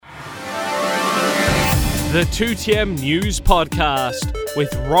The 2TM News Podcast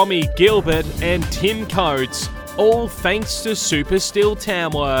with Romy, Gilbert and Tim Coates, all thanks to Super Steel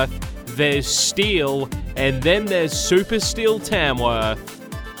Tamworth. There's steel and then there's Super Steel Tamworth.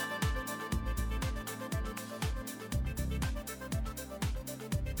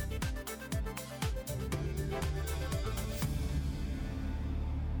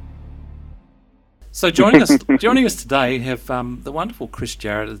 So joining us today have the wonderful Chris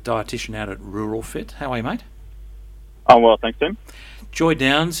Jarrett, the dietitian out at Rural Fit. How are you, mate? I'm well, thanks, Tim. Joy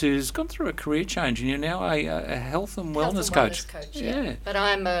Downs, who's gone through a career change, and you're now a health and wellness coach. Yeah. But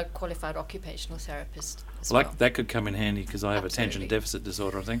I'm a qualified occupational therapist as well. That could come in handy because I have attention deficit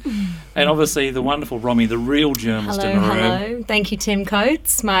disorder, I think. And obviously the wonderful Romy, the real journalist in the room. Hello. Thank you, Tim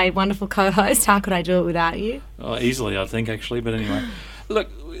Coates, my wonderful co-host. How could I do it without you? Oh, easily, I think, actually. But anyway, look,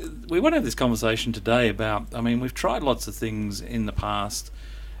 we want to have this conversation today about, we've tried lots of things in the past,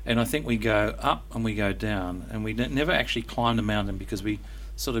 and I think we go up and we go down, and we never actually climb the mountain because we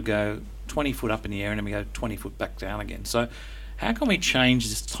sort of go 20 foot up in the air and then we go 20 foot back down again. So how can we change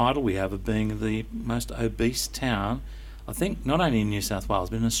this title we have of being the most obese town, I think, not only in New South Wales,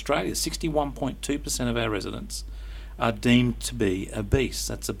 but in Australia? 61.2% of our residents are deemed to be obese.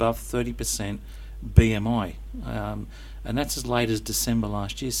 That's above 30% BMI. And that's as late as December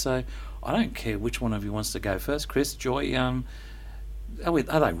last year. So I don't care which one of you wants to go first. Chris, Joy, are they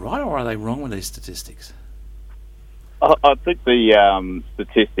right or are they wrong with these statistics? I think the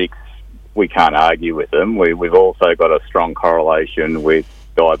statistics, we can't argue with them. We've also got a strong correlation with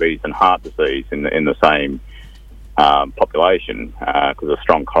diabetes and heart disease in the same population, because a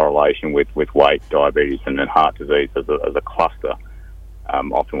strong correlation with weight, diabetes and then heart disease as a cluster,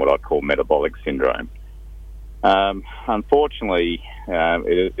 often what I'd call metabolic syndrome. Unfortunately,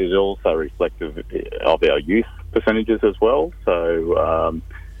 it is also reflective of our youth percentages as well. So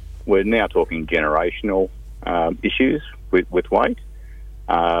we're now talking generational issues with weight.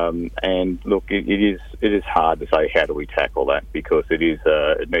 And look, it is hard to say how do we tackle that, because it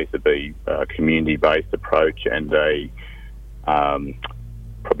needs to be a community-based approach and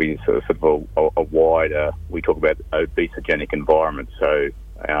probably sort of a wider. We talk about obesogenic environment. So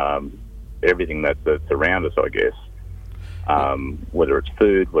everything that's around us, I guess, whether it's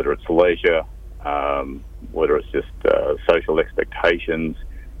food, whether it's leisure, whether it's just social expectations,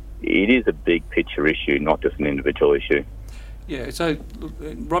 it is a big picture issue, not just an individual issue. Yeah, so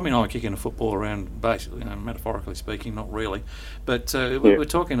Romy and I were kicking a football around, basically, metaphorically speaking, not really, but we were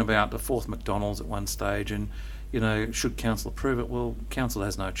talking about the fourth McDonald's at one stage, and should council approve it? Well, council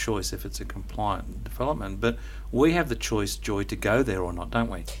has no choice if it's a compliant development, but we have the choice, Joy, to go there or not, don't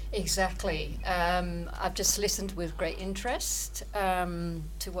we? Exactly. I've just listened with great interest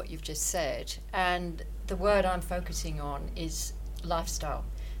to what you've just said, and the word I'm focusing on is lifestyle.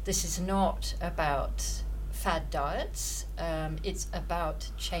 This is not about fad diets. It's about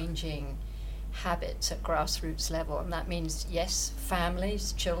changing habits at grassroots level, and that means, yes,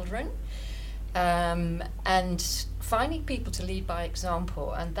 families, children, and finding people to lead by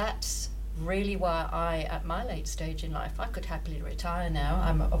example. And that's really why I, at my late stage in life, I could happily retire now,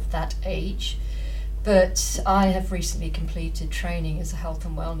 I'm of that age, but I have recently completed training as a health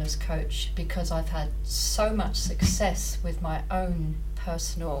and wellness coach because I've had so much success with my own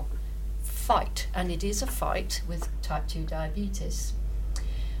personal fight, and it is a fight with type 2 diabetes.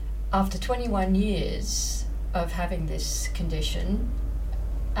 After 21 years of having this condition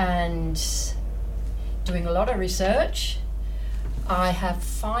and doing a lot of research, I have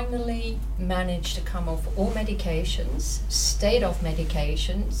finally managed to come off all medications, stayed off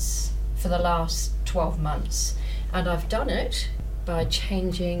medications for the last 12 months. And I've done it by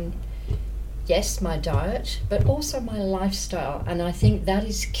changing, yes, my diet, but also my lifestyle. And I think that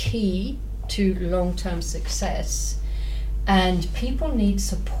is key to long-term success. And people need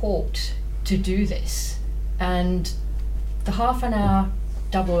support to do this. And the half an hour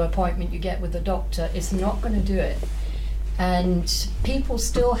double appointment you get with the doctor is not going to do it. And people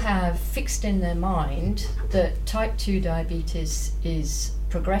still have fixed in their mind that type 2 diabetes is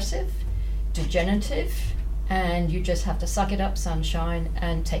progressive, degenerative, and you just have to suck it up, sunshine,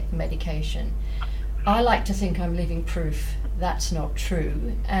 and take the medication. I like to think I'm living proof that's not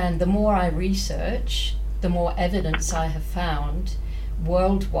true. And the more I research, the more evidence I have found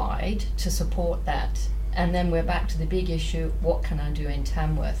worldwide to support that. And then we're back to the big issue, what can I do in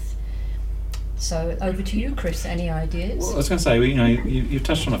Tamworth? So over to you, Chris, any ideas? Well, I was going to say, you've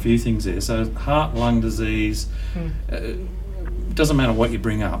touched on a few things there. So heart, lung disease, doesn't matter what you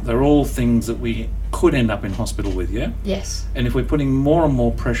bring up. They're all things that we could end up in hospital with, yeah? Yes. And if we're putting more and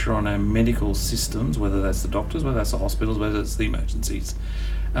more pressure on our medical systems, whether that's the doctors, whether that's the hospitals, whether it's the emergencies,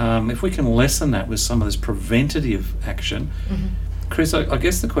 If we can lessen that with some of this preventative action, Chris, I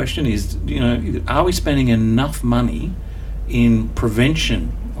guess the question is, are we spending enough money in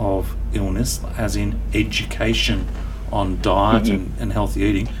prevention of illness, as in education on diet and healthy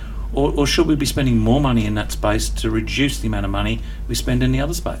eating, or should we be spending more money in that space to reduce the amount of money we spend in the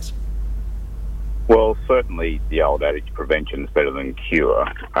other space? Well, certainly the old adage, prevention is better than cure.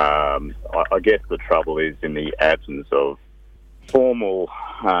 I guess the trouble is in the absence of formal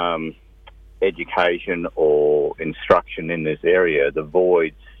education or instruction in this area, the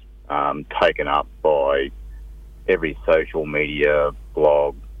void's taken up by every social media,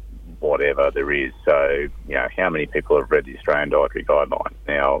 blog, whatever there is. So, how many people have read the Australian Dietary Guidelines?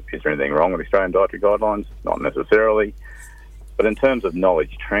 Now, is there anything wrong with the Australian Dietary Guidelines? Not necessarily. But in terms of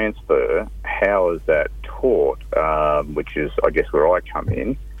knowledge transfer, how is that taught, which is, I guess, where I come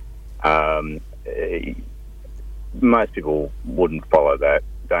in? Most people wouldn't follow that,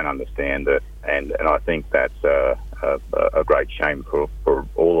 don't understand it, and I think that's a great shame for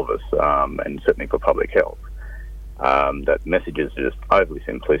all of us, and certainly for public health. That messages are just overly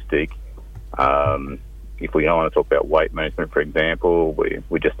simplistic. If we don't want to talk about weight management, for example,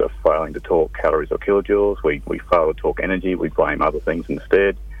 we just are failing to talk calories or kilojoules. We fail to talk energy. We blame other things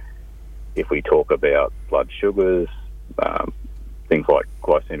instead. If we talk about blood sugars, things like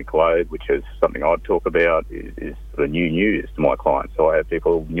glycemic load, which is something I'd talk about, is sort of new news to my clients. So I have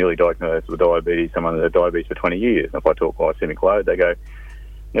people newly diagnosed with diabetes, someone that had diabetes for 20 years. And if I talk glycemic load, they go,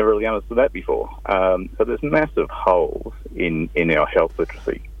 never really understood that before. So there's massive holes in our health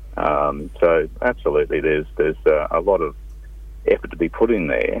literacy. So absolutely, there's a lot of effort to be put in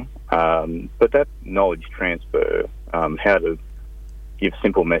there. But that knowledge transfer, how to give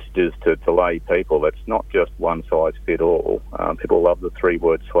simple messages to lay people, that's not just one size fit all. People love the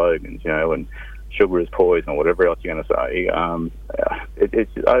 3-word slogans, and sugar is poison or whatever else you're going to say.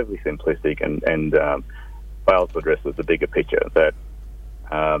 It's overly simplistic and fails to address the bigger picture that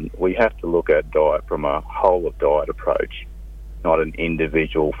we have to look at diet from a whole of diet approach, not an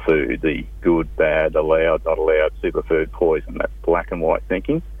individual food, the good, bad, allowed, not allowed, superfood, poison, that black and white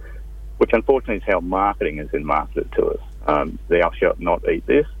thinking, which unfortunately is how marketing has been marketed to us. Thou shalt not eat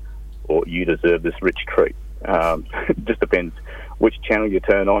this, or you deserve this rich treat. It just depends which channel you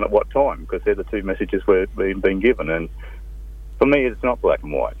turn on at what time, because they're the two messages we're being given. And for me, it's not black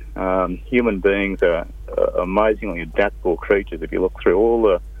and white. Human beings are amazingly adaptable creatures. If you look through all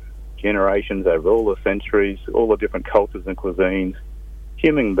the generations, over all the centuries, all the different cultures and cuisines,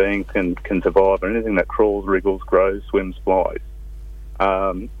 human beings can survive on anything that crawls, wriggles, grows, swims, flies.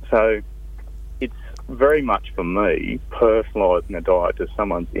 So it's very much, for me, personalising a diet to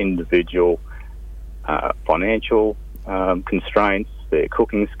someone's individual financial constraints, their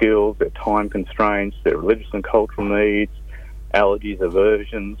cooking skills, their time constraints, their religious and cultural needs, allergies,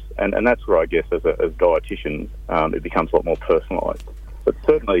 aversions, and that's where I guess as a dietitian it becomes a lot more personalised. But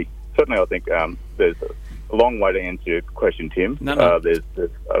certainly I think there's a long way to answer your question, Tim. No. There's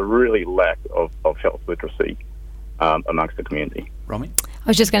a really lack of health literacy amongst the community. Romy? I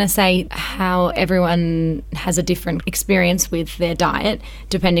was just going to say how everyone has a different experience with their diet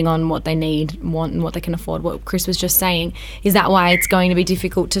depending on what they need, want, and what they can afford. What Chris was just saying, is that why it's going to be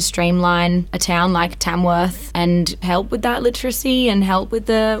difficult to streamline a town like Tamworth and help with that literacy and help with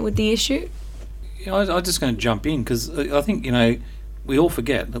the issue? I was just going to jump in because I think we all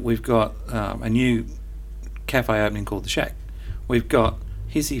forget that we've got a new cafe opening called The Shack. We've got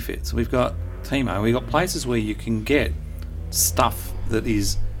Hissy Fits. We've got Timo. We've got places where you can get stuff that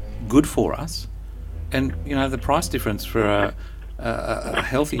is good for us, and the price difference for a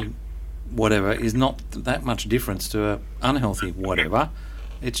healthy whatever is not that much difference to a unhealthy whatever.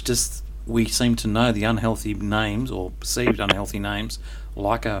 It's just we seem to know the unhealthy names or perceived unhealthy names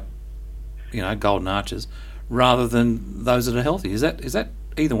like golden arches rather than those that are healthy. Is that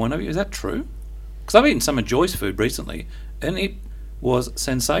either one of you? Is that true? Because I've eaten some of Joy's food recently and it was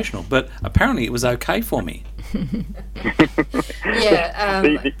sensational, but apparently it was okay for me.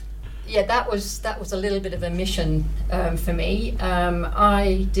 Yeah, that was a little bit of a mission for me.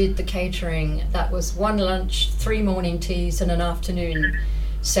 I did the catering. That was one lunch, 3 morning teas, and an afternoon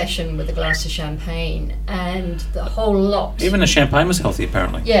session with a glass of champagne, and the whole lot. Even the champagne was healthy,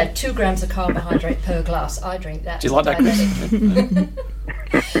 apparently. Yeah, 2 grams of carbohydrate per glass. I drink that. Do you like that, Chris?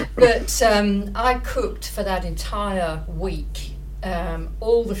 But I cooked for that entire week.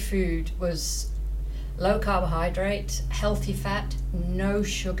 All the food was low carbohydrate, healthy fat, no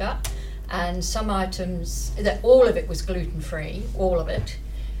sugar, and some items, all of it was gluten-free, all of it.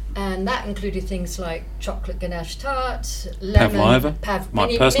 And that included things like chocolate ganache tart, lemon, Pavlova,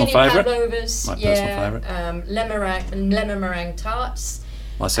 my personal favourite. Pavlovas, lemon meringue tarts,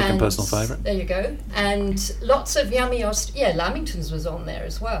 My second personal favourite. There you go. And lots of yummy, Lamington's was on there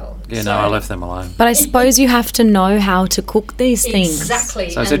as well. Yeah, no, I left them alone. But I suppose you have to know how to cook these things.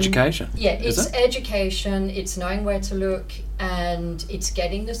 Exactly. So it's education. Yeah, it's education, it's knowing where to look, and it's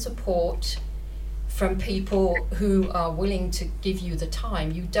getting the support from people who are willing to give you the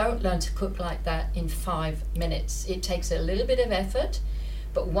time. You don't learn to cook like that in 5 minutes. It takes a little bit of effort,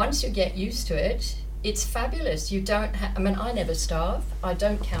 but once you get used to it, it's fabulous. You don't I never starve. I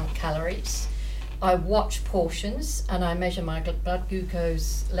don't count calories. I watch portions and I measure my blood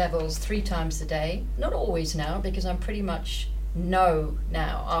glucose levels 3 times a day. Not always now, because I'm pretty much know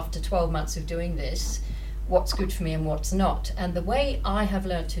now, after 12 months of doing this, what's good for me and what's not. And the way I have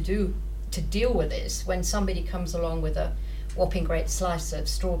learned to deal with this, when somebody comes along with a whopping great slice of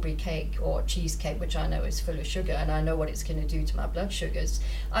strawberry cake or cheesecake, which I know is full of sugar and I know what it's going to do to my blood sugars,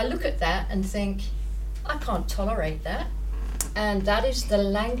 I look at that and think, I can't tolerate that. And that is the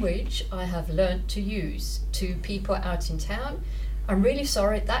language I have learnt to use to people out in town. I'm really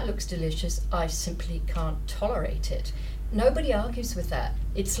sorry, that looks delicious. I simply can't tolerate it. Nobody argues with that.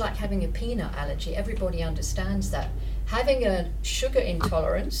 It's like having a peanut allergy. Everybody understands that. Having a sugar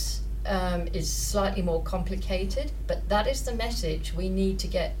intolerance is slightly more complicated, but that is the message we need to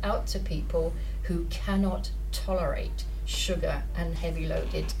get out to people who cannot tolerate sugar and heavy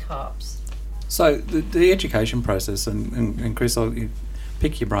loaded carbs. So the education process, and Chris, I'll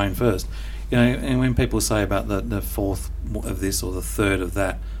pick your brain first. You know, and when people say about the fourth of this or the third of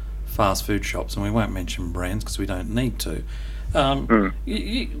that fast food shops, and we won't mention brands because we don't need to,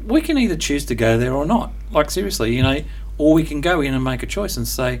 we can either choose to go there or not. Like seriously, you know, or we can go in and make a choice and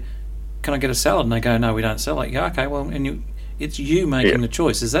say, "Can I get a salad?" And they go, "No, we don't sell it." You go, "Okay, well," and it's you making the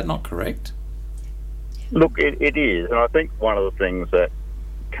choice. Is that not correct? Look, it is, and I think one of the things that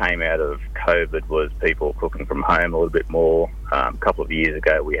came out of COVID was people cooking from home a little bit more. A couple of years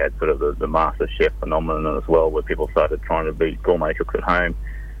ago, we had sort of the Master Chef phenomenon as well, where people started trying to be gourmet cooks at home.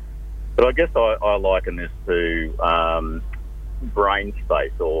 But I guess I liken this to brain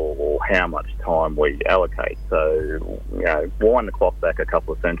space or how much time we allocate. So, you know, wind the clock back a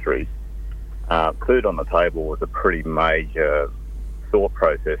couple of centuries, food on the table was a pretty major thought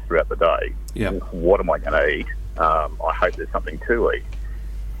process throughout the day. Yeah. What am I going to eat? I hope there's something to eat.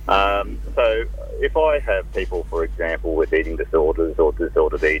 So if I have people, for example, with eating disorders or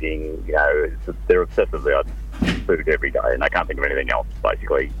disordered eating, you know, they're obsessively on food every day and they can't think of anything else,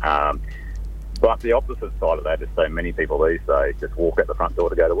 basically. But the opposite side of that is so many people these days just walk out the front door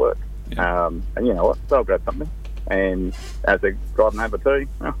to go to work. Yeah. And you know what? They'll grab something. And as they're driving home for tea,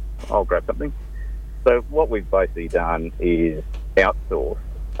 I'll grab something. So what we've basically done is outsource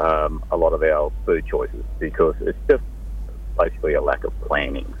a lot of our food choices because it's just basically a lack of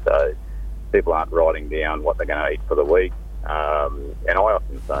planning. So people aren't writing down what they're going to eat for the week. And I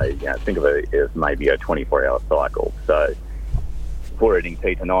often say, you know, think of it as maybe a 24-hour cycle. So if we're eating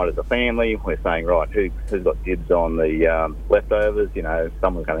tea tonight as a family, we're saying, right, who's got dibs on the leftovers? You know,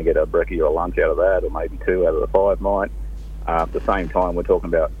 someone's going to get a brekkie or a lunch out of that, or maybe 2 out of the 5 might. At the same time, we're talking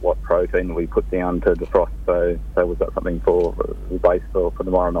about what protein we put down to defrost, so we've got something for the base for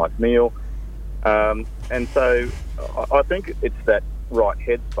tomorrow night's meal. And so I think it's that right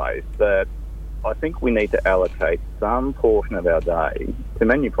headspace that I think we need to allocate some portion of our day to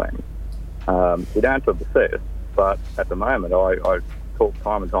menu planning. We don't have to obsess, but at the moment I talk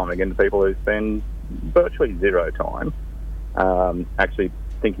time and time again to people who spend virtually zero time actually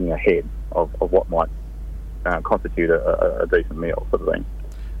thinking ahead of what might constitute a decent meal sort of thing.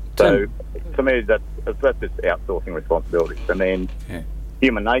 So to me, that's just outsourcing responsibilities. And then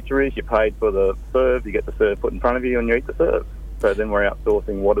human nature is you're paid for the serve, you get the serve put in front of you and you eat the serve. So then we're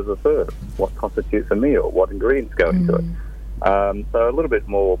outsourcing what is a serve, what constitutes a meal, what ingredients go into it. So a little bit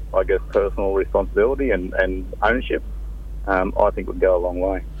more, I guess, personal responsibility and ownership, I think would go a long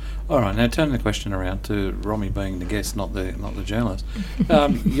way. All right, now turn the question around to Romy being the guest, not the journalist.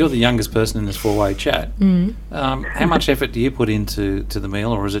 You're the youngest person in this four-way chat. How much effort do you put into the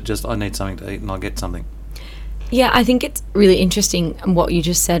meal, or is it just I need something to eat and I'll get something? Yeah, I think it's really interesting what you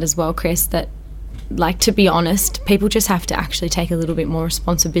just said as well, Chris, that, like, to be honest, people just have to actually take a little bit more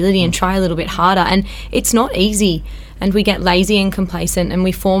responsibility and try a little bit harder. And it's not easy. And we get lazy and complacent and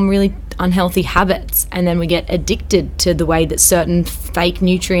we form really unhealthy habits. And then we get addicted to the way that certain fake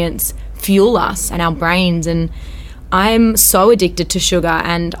nutrients fuel us and our brains. And I'm so addicted to sugar,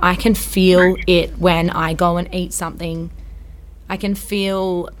 and I can feel it when I go and eat something. I can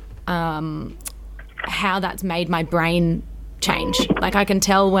feel how that's made my brain change. Like, I can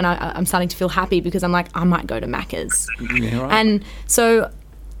tell when I'm starting to feel happy because I'm like, I might go to Macca's. Yeah, right. And so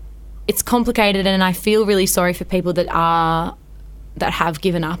it's complicated, and I feel really sorry for people that are that have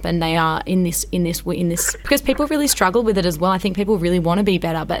given up, and they are in this because people really struggle with it as well. I think people really want to be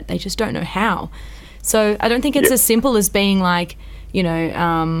better, but they just don't know how. So I don't think it's as simple as being like, you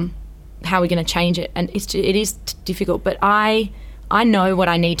know, how are we going to change it? And it is difficult, but I know what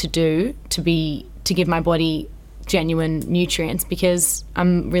I need to do to give my body genuine nutrients, because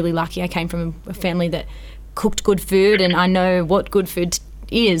I'm really lucky. I came from a family that cooked good food, and I know what good food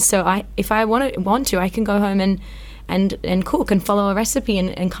is. So if I want to, I can go home and cook and follow a recipe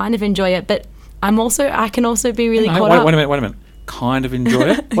and kind of enjoy it. But I can also be really caught up. Wait a minute. Kind of enjoy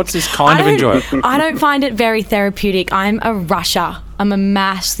it? What's this kind of enjoy it? I don't find it very therapeutic. I'm a rusher. I'm a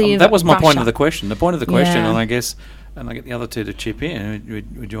massive that was my rusher. point of the question. The point of the question, Yeah. and I guess, and I get the other two to chip in,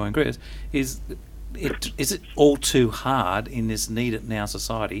 with Joy and Chris, is it all too hard in this need it now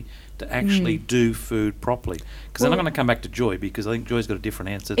society to actually do food properly? Because then I'm going to come back to Joy, because I think Joy's got a different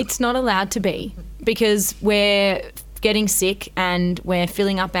answer. It's not allowed to be, because we're getting sick and we're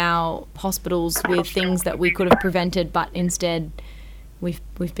filling up our hospitals with things that we could have prevented, but instead we've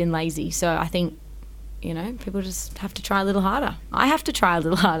been lazy. So I think, you know, people just have to try a little harder. I have to try a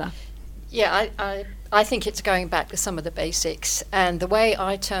little harder. Yeah, I think it's going back to some of the basics. And the way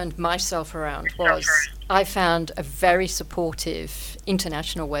I turned myself around was I found a very supportive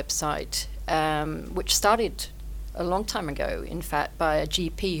international website, which started a long time ago, in fact, by a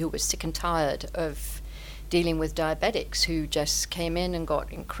GP who was sick and tired of dealing with diabetics who just came in and got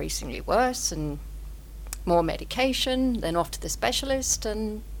increasingly worse and more medication, then off to the specialist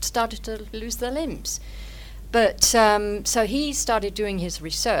and started to lose their limbs. But so he started doing his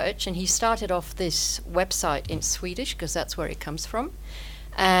research, and he started off this website in Swedish, because that's where it comes from.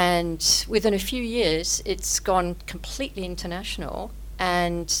 And within a few years, it's gone completely international,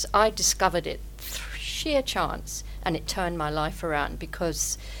 and I discovered it through sheer chance, and it turned my life around,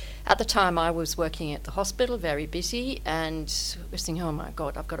 because at the time I was working at the hospital, very busy, and was thinking, oh my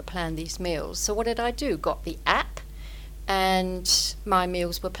God, I've got to plan these meals. So what did I do? Got the app, and my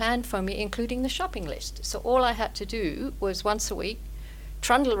meals were planned for me, including the shopping list. So all I had to do was once a week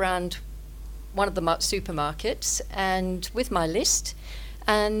trundle around one of the supermarkets and with my list,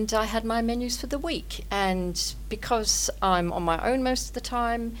 and I had my menus for the week. And because I'm on my own most of the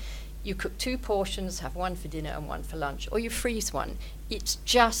time, you cook 2 portions, have one for dinner and one for lunch, or you freeze one. It's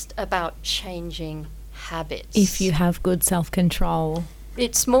just about changing habits. If you have good self-control.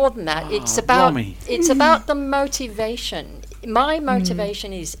 It's more than that. It's about Romy. It's about the motivation. My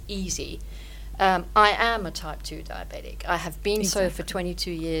motivation is easy. I am a type 2 diabetic. I have been so for 21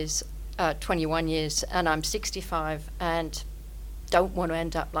 years, and I'm 65 and don't want to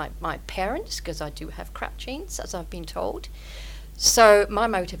end up like my parents, because I do have crap genes, as I've been told. So my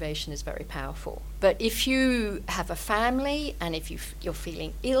motivation is very powerful. But if you have a family, and if you're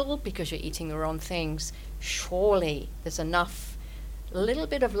feeling ill because you're eating the wrong things, surely there's enough, a little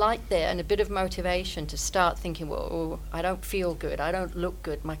bit of light there and a bit of motivation to start thinking, well, I don't feel good, I don't look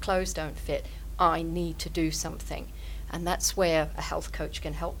good, my clothes don't fit, I need to do something. And that's where a health coach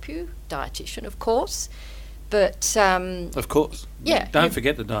can help you, dietitian, of course. But of course. Yeah. Don't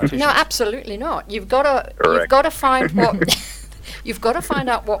forget the dietitian. No, absolutely not. You've got to find what you've got to find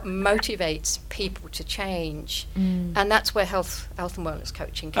out what motivates people to change, and that's where health and wellness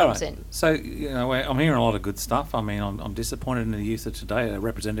coaching comes in. So, you know, I'm hearing a lot of good stuff. I mean, I'm disappointed in the youth of today, a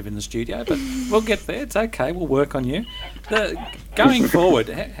representative in the studio, but we'll get there. It's okay. We'll work on you. Going forward,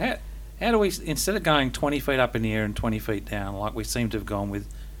 how do we, instead of going 20 feet up in the air and 20 feet down, like we seem to have gone with,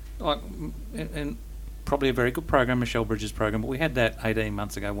 like, and probably a very good program, Michelle Bridges' program, but we had that 18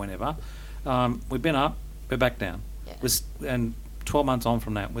 months ago, whenever. We've been up, we're back down. And 12 months on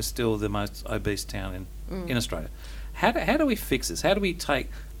from that, we're still the most obese town in Australia. How do we fix this? How do we take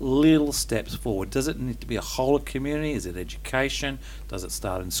little steps forward? Does it need to be a whole community? Is it education? Does it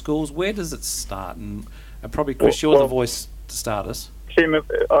start in schools? Where does it start? And probably, Chris, you're the voice to start us. Tim,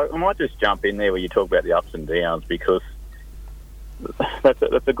 I might just jump in there where you talk about the ups and downs, because that's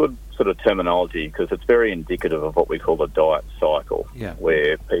a good sort of terminology, because it's very indicative of what we call a diet cycle,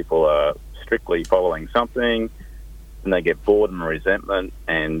 where people are strictly following something, and they get bored and resentment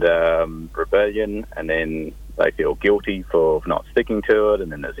and rebellion, and then they feel guilty for not sticking to it,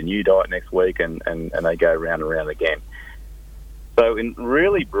 and then there's a new diet next week, and they go round and round again. So in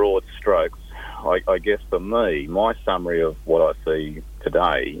really broad strokes, I guess for me, my summary of what I see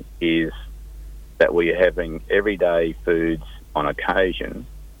today is that we are having everyday foods on occasion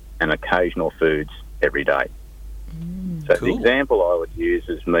and occasional foods every day. So cool. The example I would use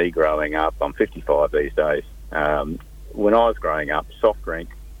is me growing up. I'm 55 these days. When I was growing up, soft drink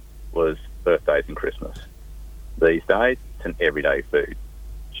was birthdays and Christmas. These days, it's an everyday food.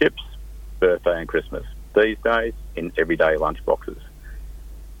 Chips, birthday and Christmas. These days, in everyday lunch boxes.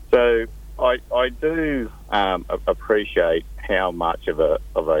 So I do appreciate how much of a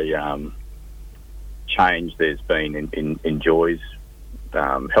change there's been in Joy's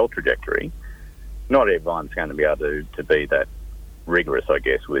health trajectory. Not everyone's going to be able to be that rigorous, I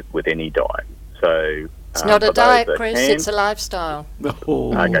guess, with any diet. So it's not a diet, Chris. It's a lifestyle.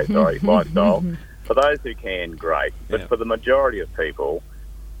 Oh. Okay, sorry, lifestyle. For those who can, great. But for the majority of people,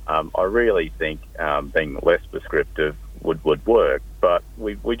 I really think being less prescriptive would work. But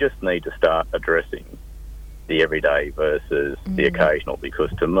we just need to start addressing the everyday versus the occasional,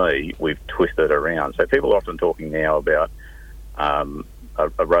 because to me, we've twisted around. So people are often talking now about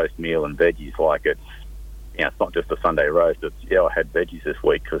a roast meal and veggies like it's, it's not just a Sunday roast. It's, I had veggies this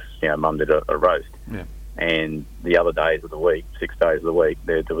week because, Mum did a roast. Yeah. And the other days of the week, 6 days of the week,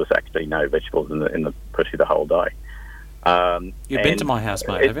 there was actually no vegetables in the pretty the whole day. You've been to my house,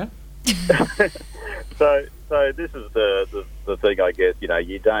 mate, have you? So this is the thing, I guess.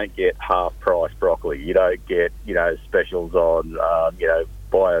 You don't get half price broccoli. You don't get specials on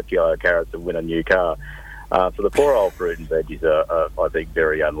buy a kilo of carrots and win a new car. So the poor old fruit and veggies are I think,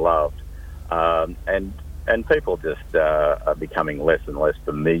 very unloved, and people just are becoming less and less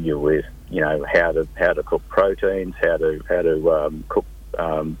familiar with how to cook proteins, how to cook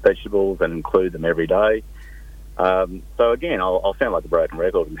vegetables and include them every day. So again, I'll sound like a broken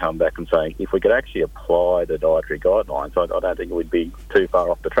record and come back and say, if we could actually apply the dietary guidelines, I don't think we'd be too far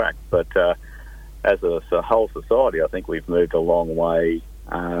off the track. But as a whole society, I think we've moved a long way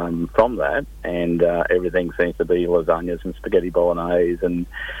from that, and everything seems to be lasagnas and spaghetti bolognese and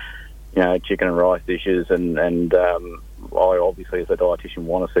chicken and rice dishes, and I obviously, as a dietitian,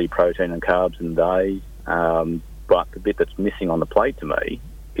 want to see protein and carbs in the day, but the bit that's missing on the plate to me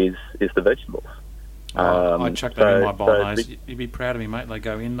is the vegetables. I chuck that in my bolognese. You'd be proud of me, mate. They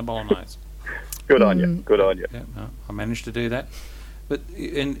go in the bolognese. Good on you. Good on you. Yeah, no, I managed to do that. But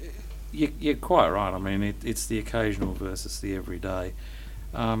you're quite right. I mean, it's the occasional versus the everyday.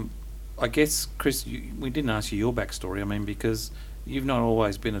 I guess, Chris, we didn't ask you your backstory. I mean, because you've not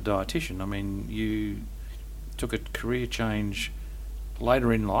always been a dietitian. I mean, you took a career change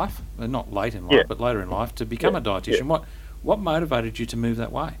later in life, not late in life, but later in life, to become a dietitian. Yeah. What motivated you to move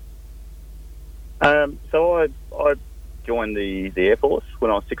that way? So I joined the Air Force when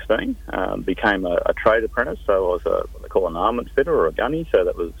I was 16, became a trade apprentice, so I was what they call an armament fitter or a gunny, so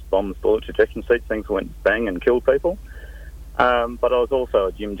that was bombs, bullets, ejection seats, things that went bang and killed people. But I was also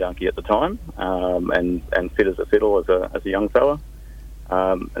a gym junkie at the time, and fit as a fiddle as a young fella.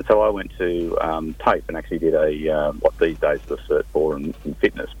 And so I went to TAFE and actually did what these days is a Cert 4 in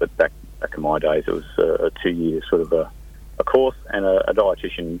fitness, but back in my days it was a 2-year sort of a course, and a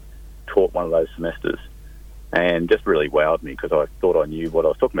dietitian taught one of those semesters, and just really wowed me because I thought I knew what I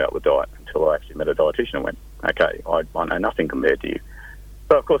was talking about with diet until I actually met a dietitian and went, okay, I know nothing compared to you.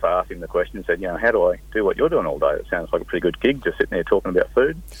 So of course I asked him the question and said, how do I do what you're doing all day? It sounds like a pretty good gig, just sitting there talking about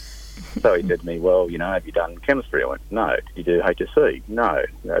food. So he said to me, well, have you done chemistry? I went, no. Did you do HSC? No.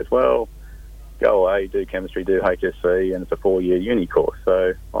 He goes, well, go away, do chemistry, do HSC, and it's a 4-year uni course.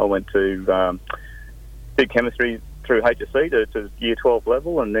 So I went to do chemistry through HSC to year 12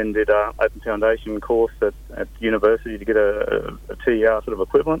 level, and then did an open foundation course at university to get a TER sort of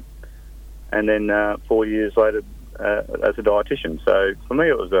equivalent, and then 4 years later as a dietitian. So for me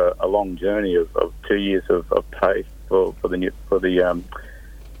it was a long journey of 2 years of TAFE for the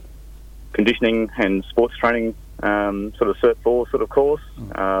conditioning and sports training sort of Cert 4 sort of course,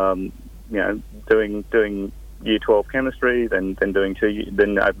 doing year 12 chemistry, then doing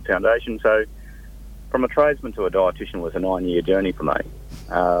then open foundation. So from a tradesman to a dietitian was a 9-year journey for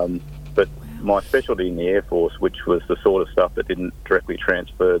me. But my specialty in the Air Force, which was the sort of stuff that didn't directly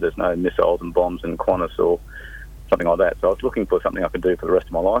transfer, there's no missiles and bombs and Qantas or something like that. So I was looking for something I could do for the rest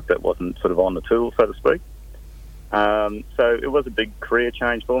of my life that wasn't sort of on the tools, so to speak. So it was a big career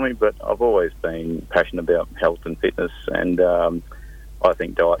change for me, but I've always been passionate about health and fitness, and I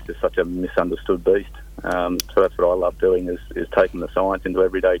think diet's just such a misunderstood beast. So that's what I love doing, is taking the science into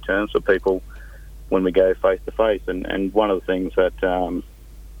everyday terms for people when we go face to face. And one of the things that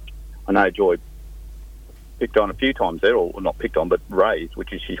I know Joy picked on a few times there, or not picked on, but raised,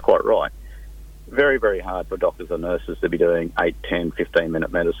 which is she's quite right. Very, very hard for doctors and nurses to be doing 8, 10,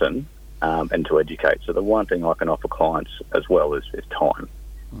 15-minute medicine and to educate. So the one thing I can offer clients as well is time.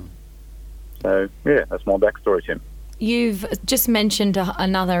 So, that's my backstory, Tim. You've just mentioned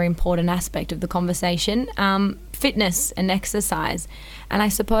another important aspect of the conversation, fitness and exercise. And I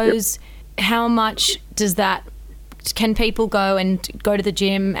suppose... Yep. How much can people go to the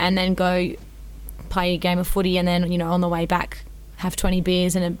gym and then go play a game of footy and then, on the way back have 20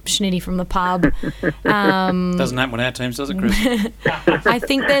 beers and a schnitty from the pub. Doesn't happen on our teams, does it, Chris? I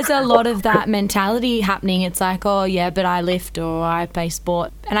think there's a lot of that mentality happening. It's like, oh yeah, but I lift or I play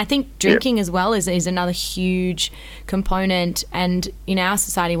sport. And I think drinking as well is another huge component. And in our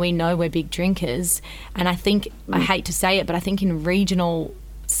society, we know we're big drinkers. And I think, I hate to say it, but I think in regional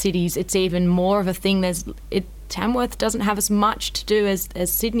cities, it's even more of a thing. Tamworth doesn't have as much to do as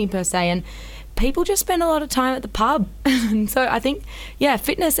Sydney per se, and people just spend a lot of time at the pub. So I think,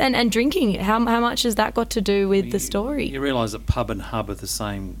 fitness and drinking, how much has that got to do with the story? You realise that pub and hub are the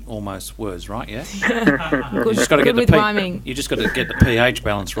same almost words, right? Yeah. Good, you just got to get rhyming. You just got to get the pH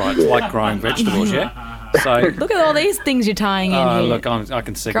balance right. It's like growing vegetables, yeah. So look at all these things you're tying in here. Look, I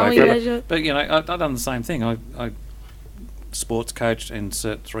can segue. But I've done the same thing. I sports coached and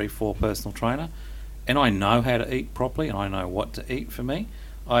cert 3-4 personal trainer, and I know how to eat properly, and I know what to eat for me.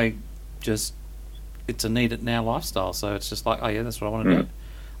 It's a need it now lifestyle, so it's just like, oh yeah, that's what I want to do.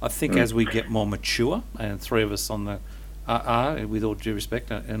 I think as we get more mature, and three of us on the are, with all due respect,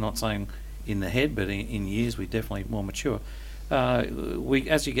 and not saying in the head, but in years, we're definitely more mature.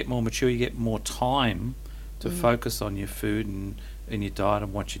 As you get more mature, you get more time to focus on your food and your diet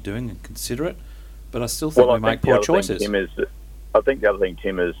and what you're doing and consider it. But I still think we make poor choices. I think the other thing,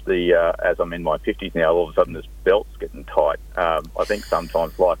 Tim, is as I'm in my 50s now, all of a sudden this belt's getting tight. I think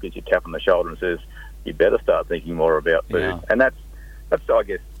sometimes life gives you a tap on the shoulder and says, you better start thinking more about food. Yeah. And that's I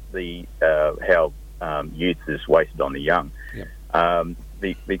guess, the how youth is wasted on the young. Yep.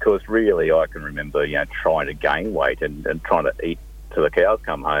 Because really I can remember, trying to gain weight and trying to eat till the cows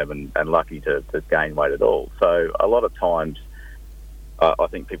come home and lucky to gain weight at all. So a lot of times I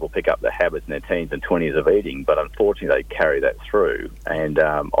think people pick up the habits in their teens and 20s of eating, but unfortunately they carry that through, and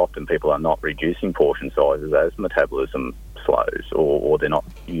often people are not reducing portion sizes as metabolism slows, or they're not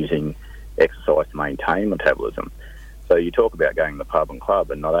using exercise to maintain metabolism. So you talk about going to the pub and club,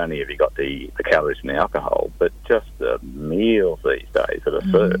 and not only have you got the calories from the alcohol, but just the meals these days that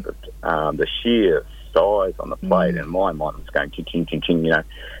are served, the sheer size on the plate, and my mind was going ching,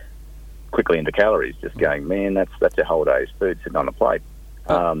 quickly into calories, just going, man, that's a whole day's food sitting on a plate.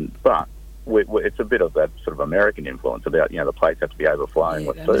 But it's a bit of that sort of American influence about, the plates have to be overflowing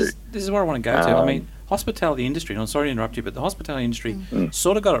with food. This is where I want to go to. I mean, hospitality industry, and I'm sorry to interrupt you, but the hospitality industry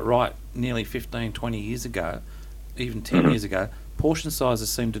sort of got it right nearly 15, 20 years ago, even 10 years ago. Portion sizes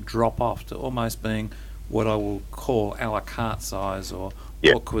seem to drop off to almost being what I will call a la carte size or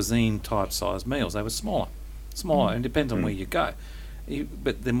cuisine type size meals. They were smaller, and it depends on where you go.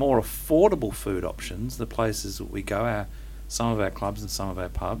 But the more affordable food options, the places that we go, some of our clubs and some of our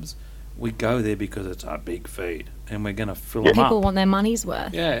pubs, we go there because it's a big feed and we're going to fill them up. People want their money's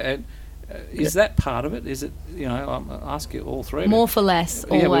worth. Yeah. And, is that part of it? Is it, I'll ask you all three. More for less,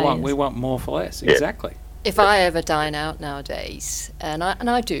 always. Yeah, we want more for less, exactly. If I ever dine out nowadays, and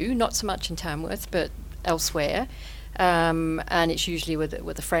I do, not so much in Tamworth, but elsewhere, and it's usually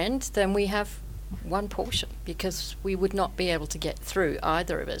with a friend, then we have one portion, because we would not be able to get through,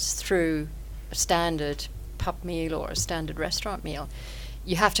 either of us, through a standard pub meal or a standard restaurant meal.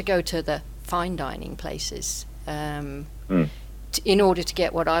 You have to go to the fine dining places in order to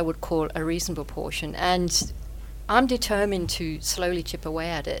get what I would call a reasonable portion. And I'm determined to slowly chip away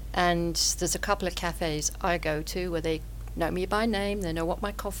at it. And there's a couple of cafes I go to where they know me by name, they know what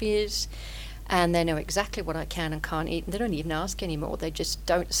my coffee is, and they know exactly what I can and can't eat, and they don't even ask anymore. They just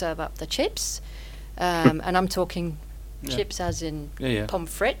don't serve up the chips. And I'm talking chips as in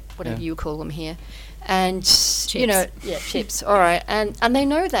pommes frites, whatever you call them here. And, chips. Chips, all right. And they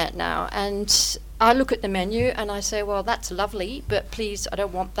know that now. And I look at the menu and I say, well, that's lovely, but please, I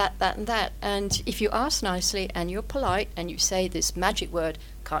don't want that, that, and that. And if you ask nicely and you're polite and you say this magic word,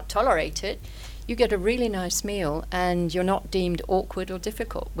 can't tolerate it, you get a really nice meal and you're not deemed awkward or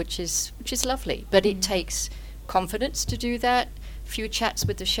difficult, which is lovely. But it takes confidence to do that, a few chats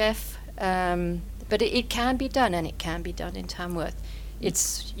with the chef. But it can be done, and it can be done in Tamworth.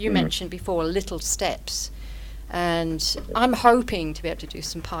 It's, you mentioned before, little steps. And I'm hoping to be able to do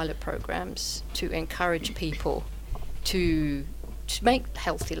some pilot programs to encourage people to make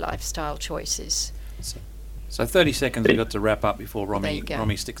healthy lifestyle choices. So 30 seconds we've got to wrap up before Romy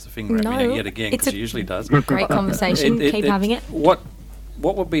sticks the finger at me yet again, because she usually does. Great conversation. Keep having it. What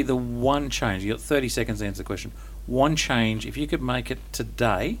would be the one change? You've got 30 seconds to answer the question. One change, if you could make it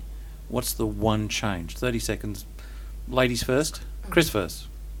today, what's the one change? 30 seconds. Ladies first. Chris first.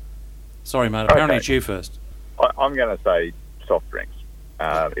 Sorry, mate. Apparently it's you first. I'm going to say soft drinks.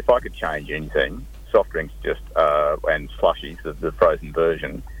 If I could change anything, soft drinks and slushies, the frozen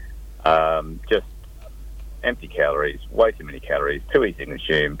version, just empty calories, way too many calories, too easy to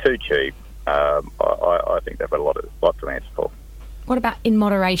consume, too cheap. I think they've got a lot to answer for. What about in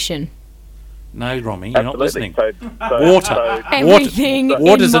moderation? No, Romy, you're not listening. Absolutely. Water. Everything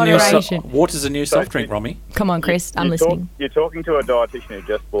Water's in a new moderation. water's a new soft drink, Romy. Come on, Chris, I'm listening. You're talking to a dietitian who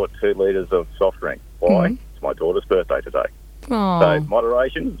just bought 2 litres of soft drink. Why? It's my daughter's birthday today. Oh, So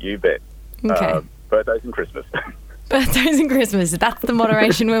moderation, you bet. okay. Birthdays and Christmas. Birthdays and Christmas. That's the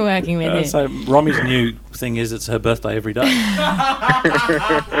moderation we're working with here. So Romy's new thing is it's her birthday every day.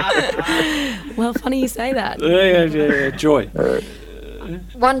 Well, funny you say that. Yeah, joy.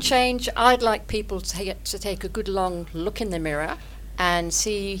 One change, I'd like people to take a good long look in the mirror and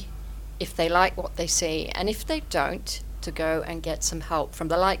see if they like what they see, and if they don't, to go and get some help from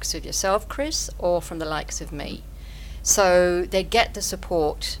the likes of yourself, Chris, or from the likes of me. So they get the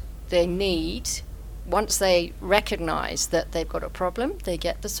support they need. Once they recognise that they've got a problem, they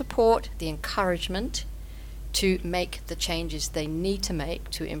get the support, the encouragement to make the changes they need to make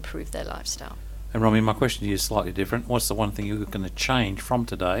to improve their lifestyle. And Romy, my question to you is slightly different. What's the one thing you're going to change from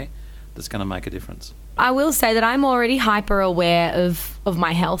today that's going to make a difference? I will say that I'm already hyper aware of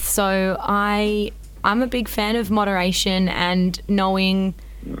my health, so I'm a big fan of moderation and knowing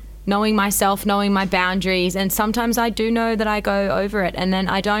myself, knowing my boundaries, and sometimes I do know that I go over it, and then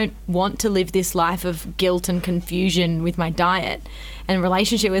I don't want to live this life of guilt and confusion with my diet and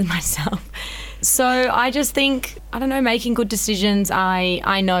relationship with myself. So I just think, I don't know, making good decisions.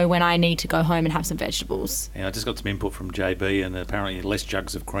 I know when I need to go home and have some vegetables. Yeah, I just got some input from JB, and apparently less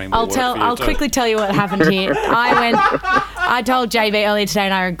jugs of cream. I'll quickly tell you what happened here. I told JB earlier today,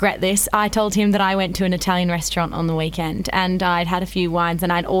 and I regret this. I told him that I went to an Italian restaurant on the weekend, and I'd had a few wines,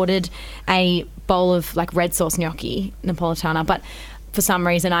 and I'd ordered a bowl of like red sauce gnocchi Napolitana, but for some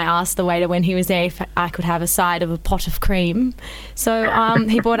reason I asked the waiter when he was there if I could have a side of a pot of cream. So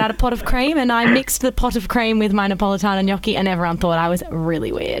he brought out a pot of cream, and I mixed the pot of cream with my Napolitana gnocchi, and everyone thought I was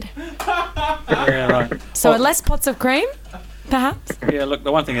really weird. Yeah, right. So less pots of cream, perhaps? Yeah, look,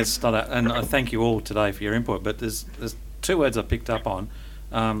 the one thing that's not, and I thank you all today for your input, but there's 2 words I picked up on,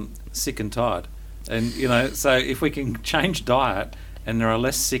 sick and tired. And, so if we can change diet and there are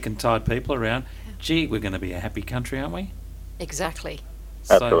less sick and tired people around, gee, we're going to be a happy country, aren't we? Exactly.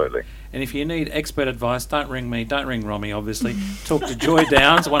 Absolutely. And if you need expert advice, don't ring me, don't ring Romy, obviously. Talk to Joy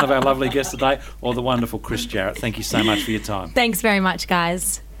Downs, one of our lovely guests today, or the wonderful Chris Jarrett. Thank you so much for your time. Thanks very much,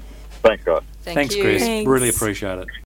 guys. Thanks, guys. Thank Thanks, you. Chris. Thanks. Really appreciate it.